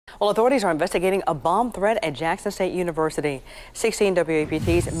Well, authorities are investigating a bomb threat at Jackson State University. 16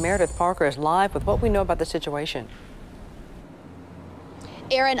 WAPT's Meredith Parker is live with what we know about the situation.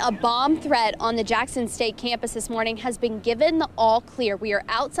 Aaron, a bomb threat on the Jackson State campus this morning has been given the all clear. We are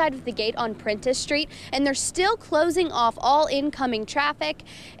outside of the gate on Prentice Street, and they're still closing off all incoming traffic.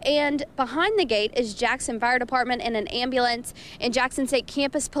 And behind the gate is Jackson Fire Department and an ambulance and Jackson State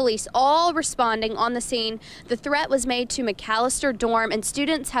campus police all responding on the scene. The threat was made to McAllister dorm, and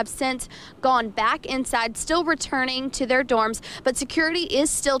students have since gone back inside, still returning to their dorms. But security is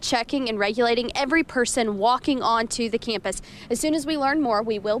still checking and regulating every person walking onto the campus. As soon as we learn more,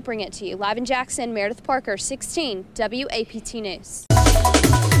 we will bring it to you. Live in Jackson, Meredith Parker, 16 WAPT News.